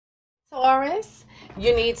Taurus,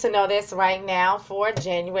 you need to know this right now for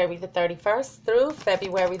January the 31st through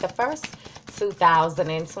February the 1st,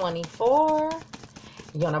 2024.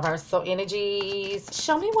 Universal energies,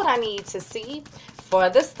 show me what I need to see for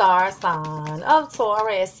the star sign of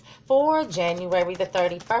Taurus for January the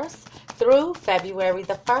 31st through February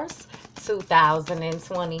the 1st,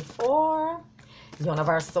 2024.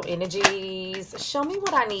 Universal energies, show me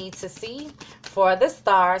what I need to see for the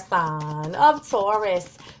star sign of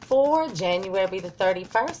Taurus for January the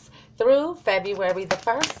 31st through February the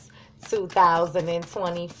 1st,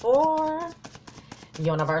 2024.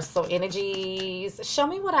 Universal energies, show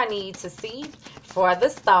me what I need to see for the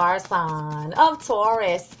star sign of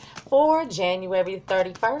Taurus for January the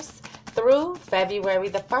 31st through February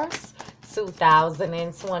the 1st,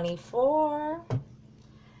 2024.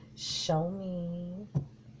 Show me.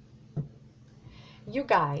 You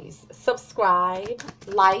guys, subscribe,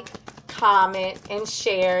 like, comment, and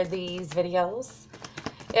share these videos.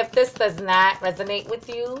 If this does not resonate with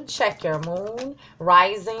you, check your moon,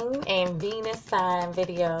 rising, and Venus sign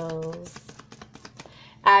videos.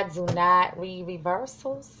 I do not read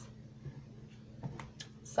reversals.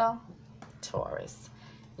 So, Taurus.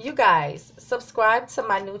 You guys, subscribe to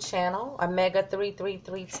my new channel, Omega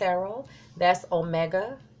 333 Tarot. That's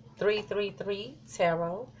Omega 333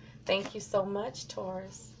 Tarot. Thank you so much,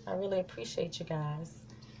 Taurus. I really appreciate you guys.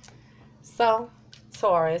 So,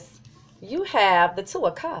 Taurus, you have the Two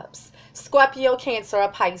of Cups, Scorpio, Cancer, or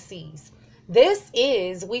Pisces. This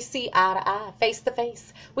is we see eye to eye, face to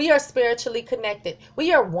face. We are spiritually connected.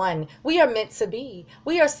 We are one. We are meant to be.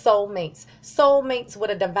 We are soulmates. Soulmates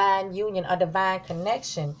with a divine union, a divine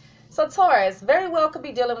connection. So Taurus very well could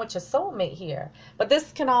be dealing with your soulmate here. But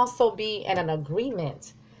this can also be in an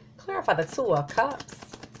agreement. Clarify the Two of Cups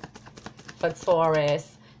for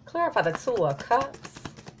Taurus. Clarify the Two of Cups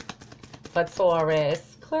for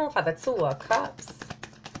Taurus. Clarify the Two of Cups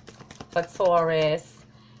for Taurus.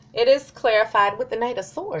 It is clarified with the Knight of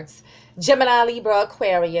Swords. Gemini, Libra,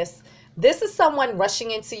 Aquarius. This is someone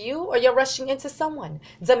rushing into you, or you're rushing into someone.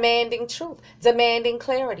 Demanding truth, demanding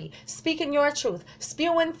clarity, speaking your truth,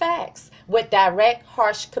 spewing facts with direct,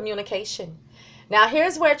 harsh communication. Now,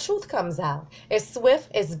 here's where truth comes out. It's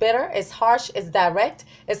swift, it's bitter, it's harsh, it's direct,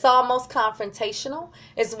 it's almost confrontational.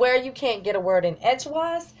 It's where you can't get a word in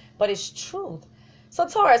edgewise, but it's truth. So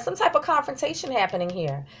Taurus, some type of confrontation happening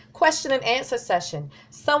here. Question and answer session.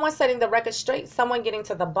 Someone setting the record straight. Someone getting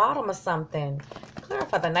to the bottom of something.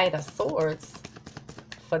 Clarify the Knight of Swords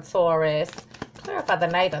for Taurus. Clarify the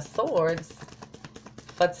Knight of Swords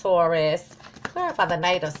for Taurus. Clarify the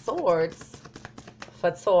Knight of Swords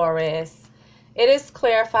for Taurus. It is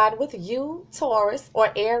clarified with you, Taurus,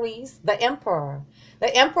 or Aries, the Emperor.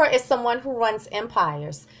 The Emperor is someone who runs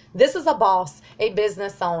empires. This is a boss, a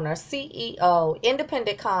business owner, CEO,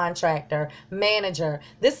 independent contractor, manager.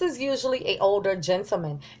 This is usually an older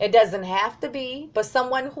gentleman. It doesn't have to be, but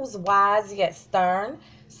someone who's wise yet stern.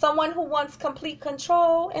 Someone who wants complete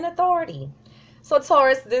control and authority. So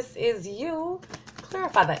Taurus, this is you.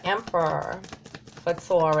 Clarify the Emperor for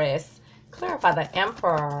Taurus. Clarify the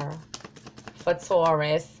Emperor for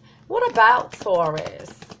Taurus. What about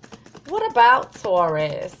Taurus? What about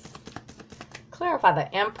Taurus? Clarify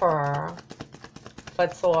the Emperor for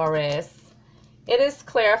Taurus. It is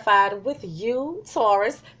clarified with you,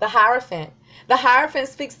 Taurus, the Hierophant. The Hierophant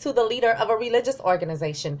speaks to the leader of a religious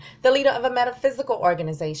organization, the leader of a metaphysical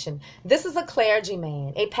organization. This is a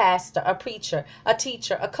clergyman, a pastor, a preacher, a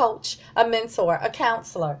teacher, a coach, a mentor, a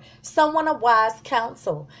counselor, someone of wise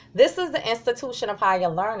counsel. This is the institution of higher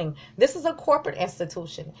learning. This is a corporate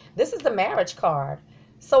institution. This is the marriage card.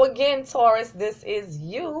 So again, Taurus, this is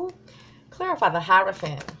you. Clarify the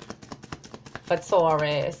Hierophant for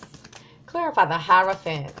Taurus. Clarify the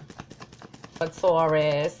Hierophant for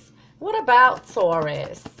Taurus. What about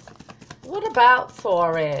Taurus? What about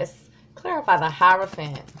Taurus? Clarify the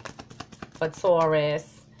Hierophant for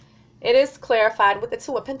Taurus. It is clarified with the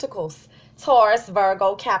Two of Pentacles. Taurus,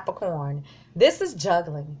 Virgo, Capricorn. This is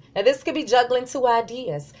juggling. Now, this could be juggling two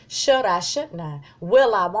ideas. Should I, shouldn't I?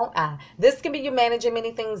 Will I, won't I? This can be you managing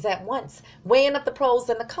many things at once, weighing up the pros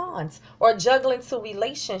and the cons, or juggling two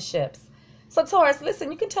relationships. So, Taurus,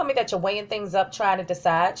 listen, you can tell me that you're weighing things up, trying to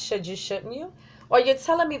decide, should you, shouldn't you? Or you're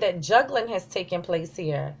telling me that juggling has taken place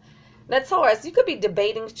here. Now, Taurus, you could be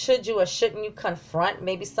debating, should you or shouldn't you confront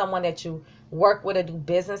maybe someone that you work with or do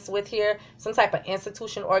business with here, some type of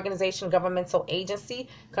institution, organization, governmental agency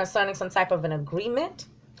concerning some type of an agreement.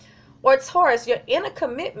 Or Taurus, you're in a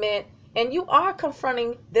commitment and you are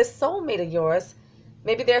confronting this soulmate of yours.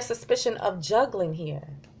 Maybe there's suspicion of juggling here.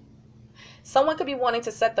 Someone could be wanting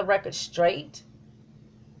to set the record straight.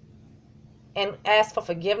 and ask for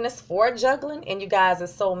forgiveness for juggling in you guys'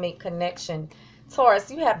 soulmate connection.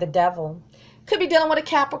 Taurus, you have the devil. Could be dealing with a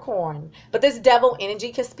Capricorn, but this devil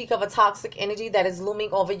energy can speak of a toxic energy that is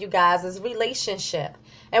looming over you guys' relationship.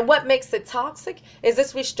 And what makes it toxic is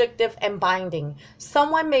it's restrictive and binding.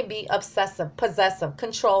 Someone may be obsessive, possessive,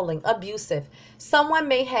 controlling, abusive. Someone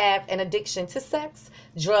may have an addiction to sex,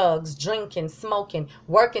 drugs, drinking, smoking,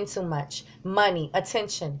 working too much, money,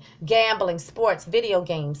 attention, gambling, sports, video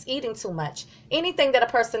games, eating too much, anything that a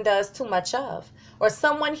person does too much of. Or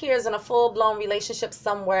someone here is in a full-blown relationship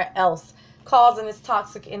somewhere else, causing this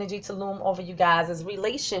toxic energy to loom over you guys'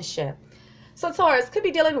 relationship. So Taurus could be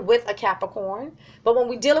dealing with a Capricorn, but when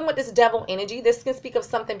we're dealing with this devil energy, this can speak of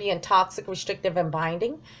something being toxic, restrictive, and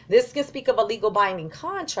binding. This can speak of a legal binding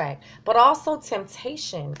contract, but also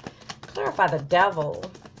temptation. Clarify the devil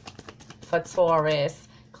for Taurus.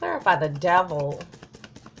 Clarify the devil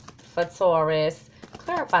for Taurus.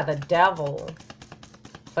 Clarify the devil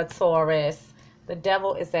for Taurus. The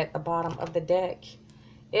devil is at the bottom of the deck.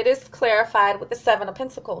 It is clarified with the Seven of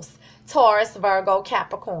Pentacles. Taurus, Virgo,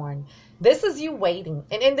 Capricorn. This is you waiting.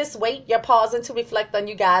 And in this wait, you're pausing to reflect on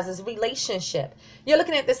you guys' relationship. You're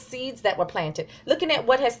looking at the seeds that were planted, looking at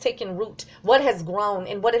what has taken root, what has grown,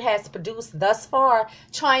 and what it has produced thus far,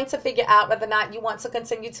 trying to figure out whether or not you want to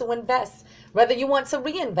continue to invest, whether you want to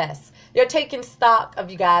reinvest. You're taking stock of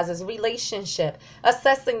you guys' relationship,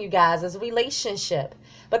 assessing you guys' relationship.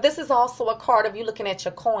 But this is also a card of you looking at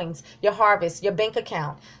your coins, your harvest, your bank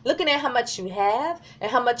account, looking at how much you have and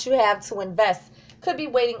how much you have to invest. Could be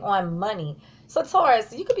waiting on money. So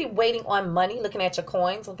Taurus, you could be waiting on money, looking at your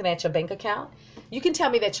coins, looking at your bank account. You can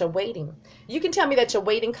tell me that you're waiting. You can tell me that you're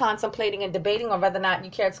waiting, contemplating, and debating on whether or not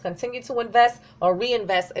you care to continue to invest or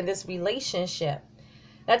reinvest in this relationship.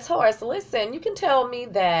 Now Taurus, listen, you can tell me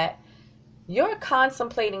that you're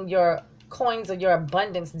contemplating your coins or your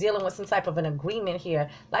abundance, dealing with some type of an agreement here.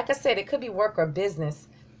 Like I said, it could be work or business.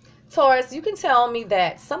 Taurus, you can tell me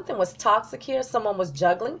that something was toxic here, someone was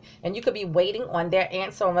juggling, and you could be waiting on their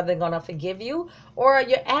answer on whether they're going to forgive you, or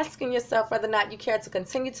you're asking yourself whether or not you care to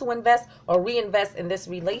continue to invest or reinvest in this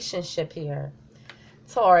relationship here.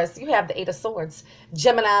 Taurus, you have the Eight of Swords.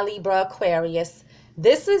 Gemini, Libra, Aquarius.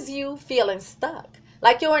 This is you feeling stuck,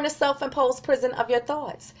 like you're in a self-imposed prison of your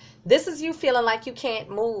thoughts. This is you feeling like you can't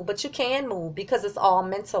move, but you can move because it's all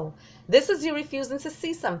mental. This is you refusing to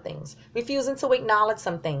see some things, refusing to acknowledge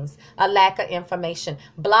some things, a lack of information,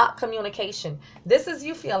 blocked communication. This is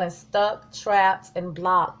you feeling stuck, trapped, and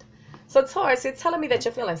blocked. So Taurus, you're telling me that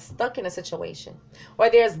you're feeling stuck in a situation,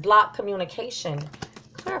 or there's blocked communication.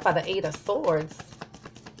 Clarify the Eight of Swords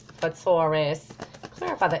for Taurus.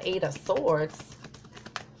 Clarify the Eight of Swords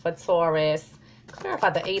for Taurus.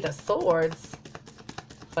 Clarify the Eight of Swords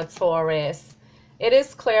for Taurus. It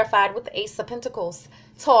is clarified with the Ace of Pentacles.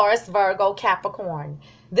 Taurus, Virgo, Capricorn.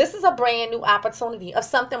 This is a brand new opportunity of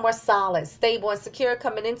something more solid, stable, and secure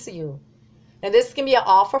coming into you. And this can be an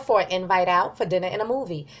offer for an invite out for dinner and a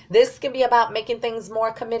movie. This can be about making things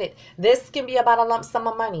more committed. This can be about a lump sum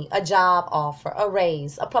of money, a job offer, a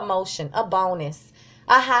raise, a promotion, a bonus,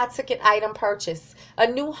 a high-ticket item purchase, a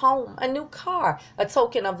new home, a new car, a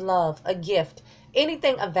token of love, a gift,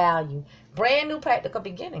 anything of value. Brand new practical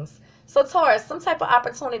beginnings. So Taurus, some type of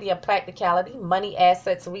opportunity of practicality, money,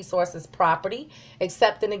 assets, resources, property,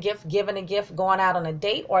 accepting a gift, giving a gift, going out on a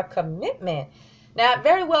date, or commitment. Now, it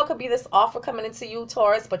very well could be this offer coming into you,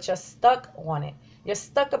 Taurus, but you're stuck on it. You're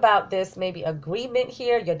stuck about this, maybe agreement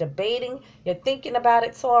here. You're debating. You're thinking about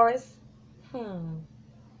it, Taurus. Could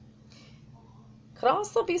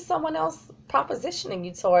also be someone else propositioning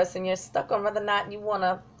you, Taurus, and you're stuck on whether or not you want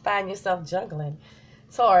to find yourself juggling.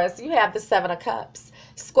 Taurus, you have the Seven of Cups.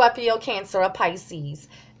 Scorpio, Cancer, or Pisces.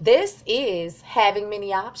 This is having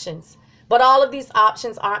many options, but all of these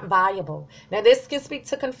options aren't viable. Now, this can speak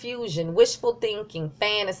to confusion, wishful thinking,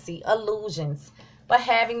 fantasy, illusions, but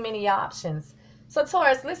having many options. So,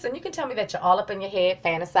 Taurus, listen, you can tell me that you're all up in your head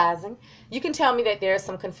fantasizing. You can tell me that there's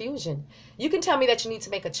some confusion. You can tell me that you need to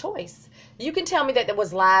make a choice. You can tell me that there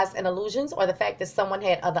was lies and illusions, or the fact that someone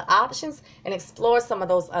had other options and explore some of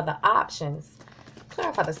those other options.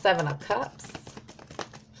 Clarify the Seven of Cups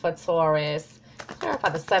for Taurus. Clarify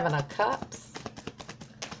the Seven of Cups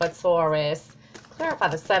for Taurus. Clarify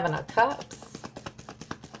the Seven of Cups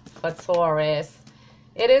for Taurus.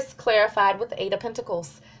 It is clarified with the Eight of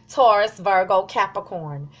Pentacles. Taurus, Virgo,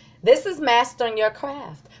 Capricorn. This is mastering your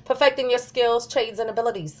craft, perfecting your skills, trades, and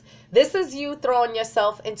abilities. This is you throwing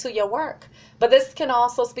yourself into your work. But this can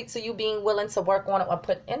also speak to you being willing to work on it or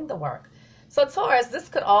put in the work. So Taurus, this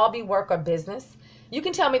could all be work or business. You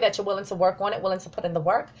can tell me that you're willing to work on it, willing to put in the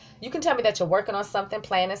work. You can tell me that you're working on something,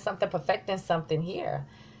 planning something, perfecting something here.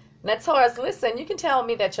 Now, Taurus, listen, you can tell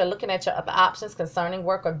me that you're looking at your other options concerning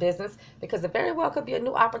work or business because it very well could be a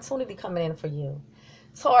new opportunity coming in for you.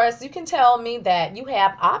 Taurus, you can tell me that you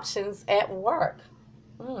have options at work.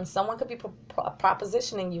 Someone could be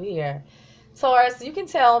propositioning you here. Taurus, you can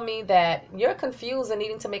tell me that you're confused and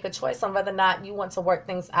needing to make a choice on whether or not you want to work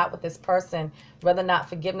things out with this person, whether or not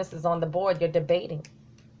forgiveness is on the board. You're debating.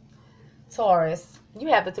 Taurus, you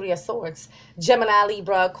have the Three of Swords. Gemini,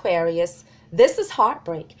 Libra, Aquarius. This is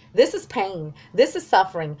heartbreak. This is pain. This is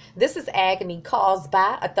suffering. This is agony caused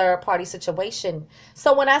by a third-party situation.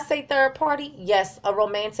 So when I say third party, yes, a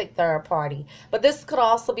romantic third party. But this could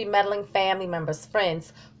also be meddling family members,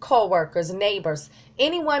 friends, co-workers, neighbors,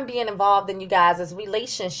 anyone being involved in you guys'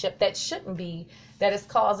 relationship that shouldn't be, that is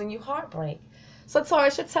causing you heartbreak. So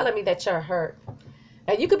Taurus, you're telling me that you're hurt.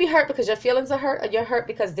 Now, you could be hurt because your feelings are hurt, or you're hurt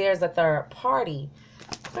because there's a third party.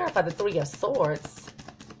 Clarify the Three of Swords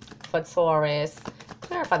for Taurus.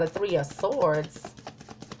 Clarify the Three of Swords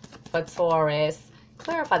for Taurus.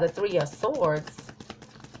 Clarify the Three of Swords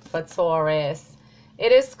for Taurus.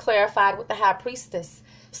 It is clarified with the High Priestess.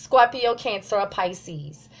 Scorpio, Cancer, or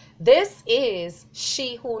Pisces. This is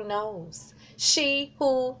she who knows. She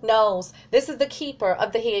who knows. This is the keeper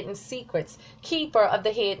of the hidden secrets, keeper of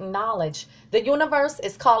the hidden knowledge. The universe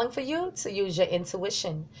is calling for you to use your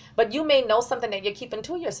intuition, but you may know something that you're keeping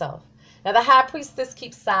to yourself. Now, the High Priestess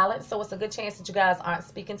keeps silent, so it's a good chance that you guys aren't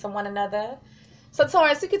speaking to one another. So,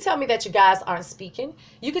 Taurus, you can tell me that you guys aren't speaking.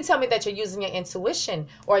 You can tell me that you're using your intuition,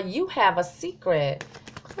 or you have a secret.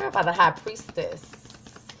 Clarify the High Priestess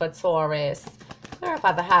for Taurus.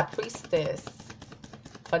 Clarify the High Priestess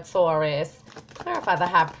for Taurus. Clarify the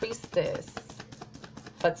High Priestess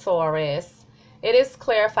for Taurus. It is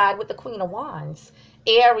clarified with the Queen of Wands.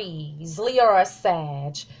 Aries, Leo, or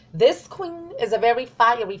Sag. This queen is a very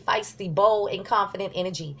fiery, feisty, bold, and confident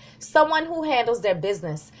energy. Someone who handles their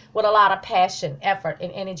business with a lot of passion, effort,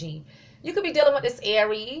 and energy. You could be dealing with this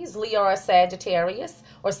Aries, Leo, or Sagittarius,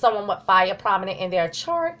 or someone with fire prominent in their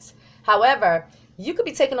charts. However, you could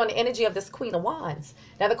be taking on the energy of this Queen of Wands.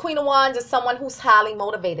 Now, the Queen of Wands is someone who's highly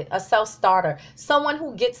motivated, a self-starter, someone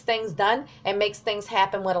who gets things done and makes things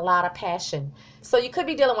happen with a lot of passion. So you could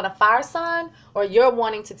be dealing with a fire sign, or you're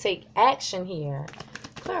wanting to take action here.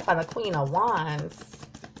 Clarify the Queen of Wands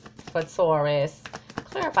for Taurus.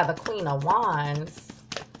 Clarify the Queen of Wands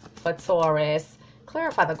for Taurus.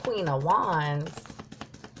 Clarify the Queen of Wands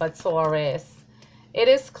for Taurus. It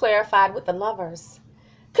is clarified with the Lovers.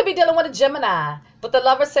 Could be dealing with a Gemini, but the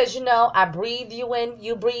Lover says, you know, I breathe you in,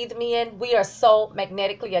 you breathe me in. We are so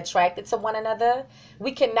magnetically attracted to one another.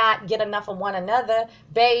 We cannot get enough of one another.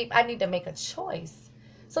 Babe, I need to make a choice.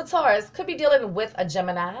 So Taurus could be dealing with a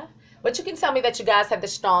Gemini, but you can tell me that you guys have the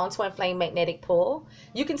strong twin flame magnetic pull.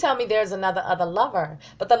 You can tell me there's other lover,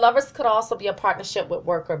 but the Lovers could also be a partnership with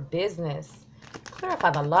work or business.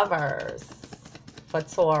 Clarify the Lovers for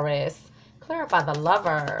Taurus. Clarify the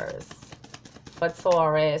Lovers for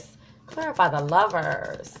Taurus. Clarify the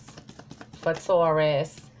Lovers for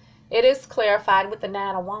Taurus. It is clarified with the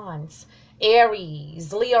Nine of Wands.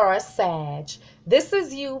 Aries, Leo, or Sag. This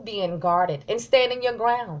is you being guarded and standing your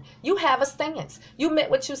ground. You have a stance. You meant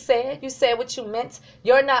what you said. You said what you meant.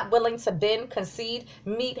 You're not willing to bend, concede,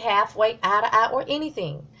 meet halfway, eye to eye, or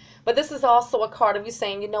anything. But this is also a card of you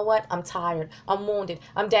saying, you know what? I'm tired. I'm wounded.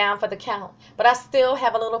 I'm down for the count. But I still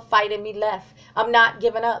have a little fight in me left. I'm not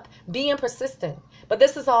giving up. Being persistent. But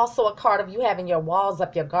this is also a card of you having your walls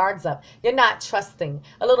up, your guards up. You're not trusting.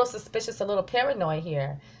 A little suspicious, a little paranoid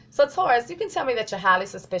here. So Taurus, you can tell me that you're highly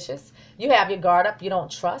suspicious. You have your guard up. You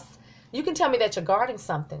don't trust. You can tell me that you're guarding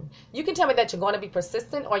something. You can tell me that you're going to be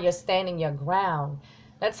persistent, or you're standing your ground.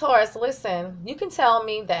 Now, Taurus, listen, you can tell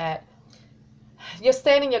me that you're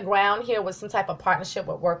standing your ground here with some type of partnership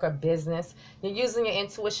with work or business. You're using your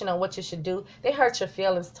intuition on what you should do. They hurt your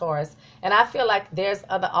feelings, Taurus. And I feel like there's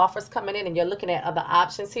other offers coming in and you're looking at other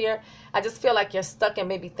options here. I just feel like you're stuck and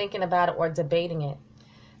maybe thinking about it or debating it.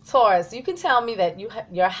 Taurus, you can tell me that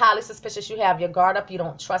you're highly suspicious. You have your guard up. You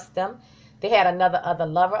don't trust them. They had other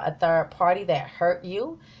lover, a third party that hurt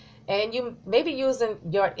you. And you may be using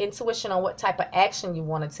your intuition on what type of action you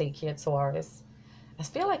want to take here, Taurus. I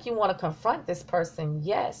feel like you want to confront this person,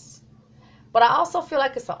 yes. But I also feel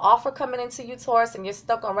like it's an offer coming into you, Taurus, and you're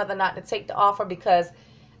stuck on whether or not to take the offer because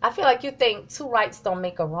I feel like you think two rights don't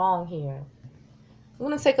make a wrong here. I'm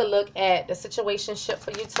going to take a look at the situationship for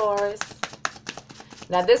you, Taurus.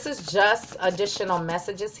 Now, this is just additional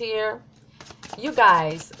messages here. You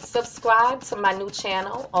guys, subscribe to my new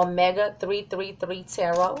channel, Omega 333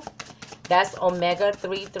 Tarot. That's Omega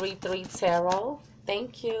 333 Tarot.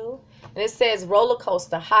 Thank you. And it says roller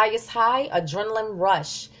coaster, highest high, adrenaline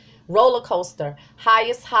rush. roller coaster,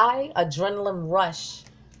 highest high, adrenaline rush.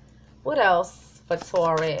 What else for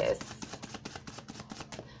Taurus?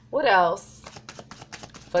 What else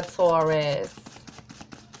for Taurus?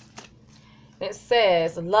 It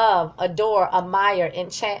says love, adore, admire,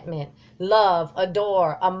 enchantment. Love,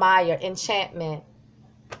 adore, admire, enchantment.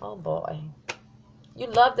 Oh boy. You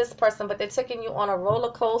love this person, but they're taking you on a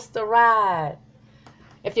roller coaster ride.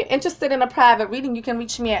 If you're interested in a private reading, you can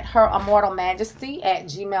reach me at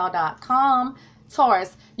herimmortalmajesty@gmail.com.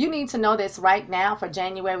 Taurus, you need to know this right now for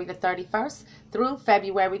January the 31st through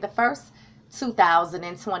February the 1st,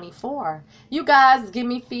 2024. You guys give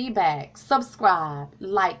me feedback, subscribe,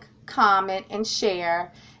 like, comment, and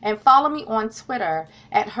share. And follow me on Twitter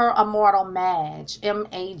at herimmortalmaj,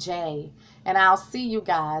 M-A-J. And I'll see you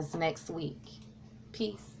guys next week.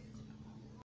 Peace.